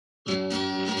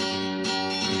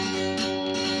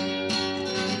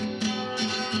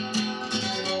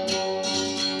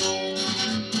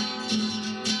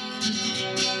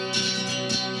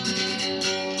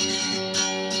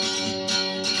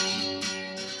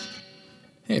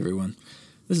Hey everyone,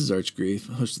 this is Archgrief,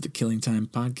 host of the Killing Time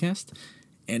podcast,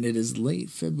 and it is late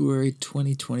February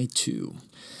 2022.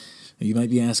 You might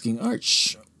be asking,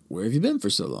 Arch, where have you been for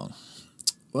so long?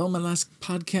 Well, my last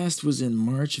podcast was in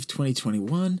March of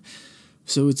 2021,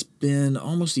 so it's been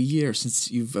almost a year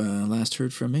since you've last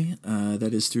heard from me,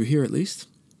 that is through here at least,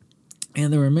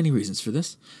 and there were many reasons for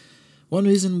this. One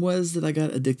reason was that I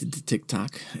got addicted to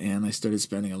TikTok, and I started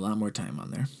spending a lot more time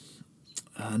on there.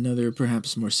 Another,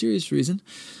 perhaps more serious reason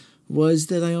was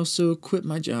that I also quit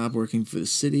my job working for the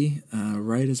city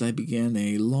right as I began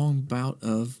a long bout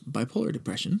of bipolar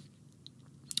depression,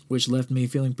 which left me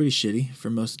feeling pretty shitty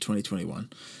for most of 2021.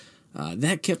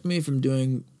 That kept me from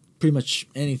doing pretty much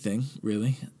anything,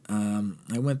 really.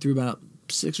 I went through about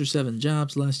 6 or 7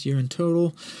 jobs last year in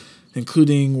total,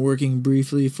 including working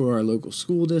briefly for our local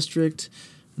school district,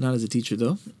 not as a teacher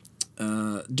though.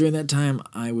 During that time,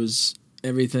 I was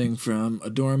everything from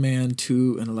a doorman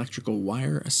to an electrical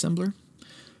wire assembler.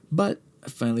 But I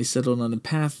finally settled on a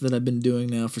path that I've been doing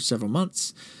now for several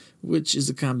months, which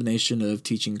is a combination of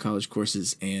teaching college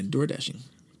courses and door dashing.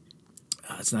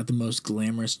 It's not the most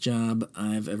glamorous job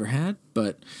I've ever had,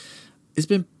 but it's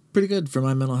been pretty good for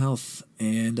my mental health,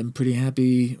 and I'm pretty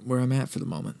happy where I'm at for the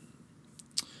moment.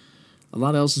 A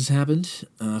lot else has happened.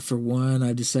 For one,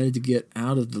 I've decided to get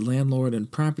out of the landlord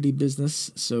and property business,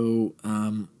 so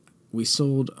we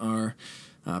sold our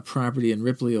property in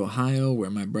Ripley, Ohio, where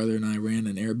my brother and I ran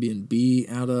an Airbnb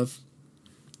out of.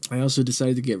 I also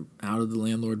decided to get out of the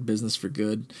landlord business for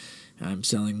good. I'm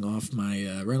selling off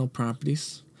my rental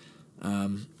properties.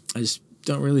 I just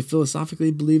don't really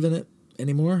philosophically believe in it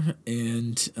anymore,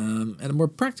 and at a more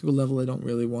practical level, I don't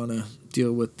really want to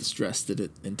deal with the stress that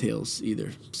it entails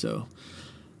either. So,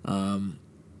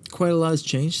 quite a lot has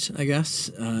changed, I guess.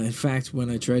 In fact, when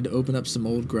I tried to open up some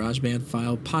old GarageBand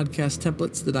file podcast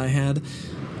templates that I had,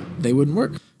 they wouldn't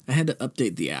work. I had to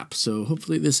update the app, so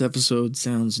hopefully this episode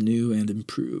sounds new and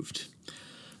improved.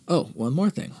 Oh, one more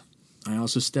thing. I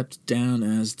also stepped down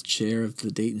as the chair of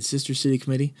the Dayton Sister City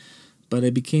Committee, but I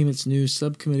became its new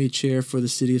subcommittee chair for the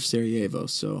city of Sarajevo,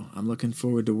 so I'm looking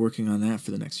forward to working on that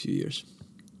for the next few years.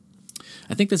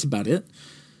 I think that's about it.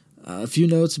 A few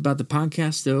notes about the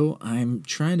podcast, though. I'm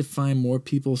trying to find more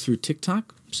people through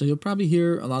TikTok, so you'll probably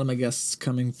hear a lot of my guests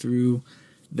coming through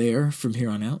there from here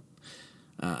on out.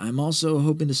 I'm also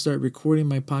hoping to start recording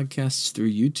my podcasts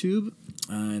through YouTube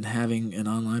and having an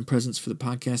online presence for the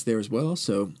podcast there as well,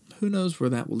 so who knows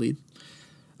where that will lead.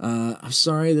 I'm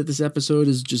sorry that this episode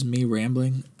is just me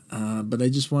rambling, but I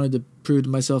just wanted to prove to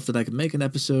myself that I could make an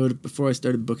episode before I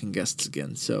started booking guests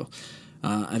again, so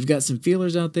I've got some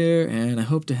feelers out there, and I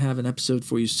hope to have an episode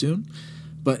for you soon.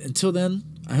 But until then,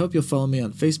 I hope you'll follow me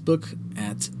on Facebook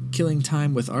at Killing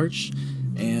Time with Arch,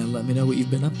 and let me know what you've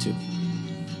been up to.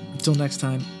 Until next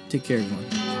time, take care,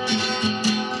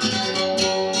 everyone.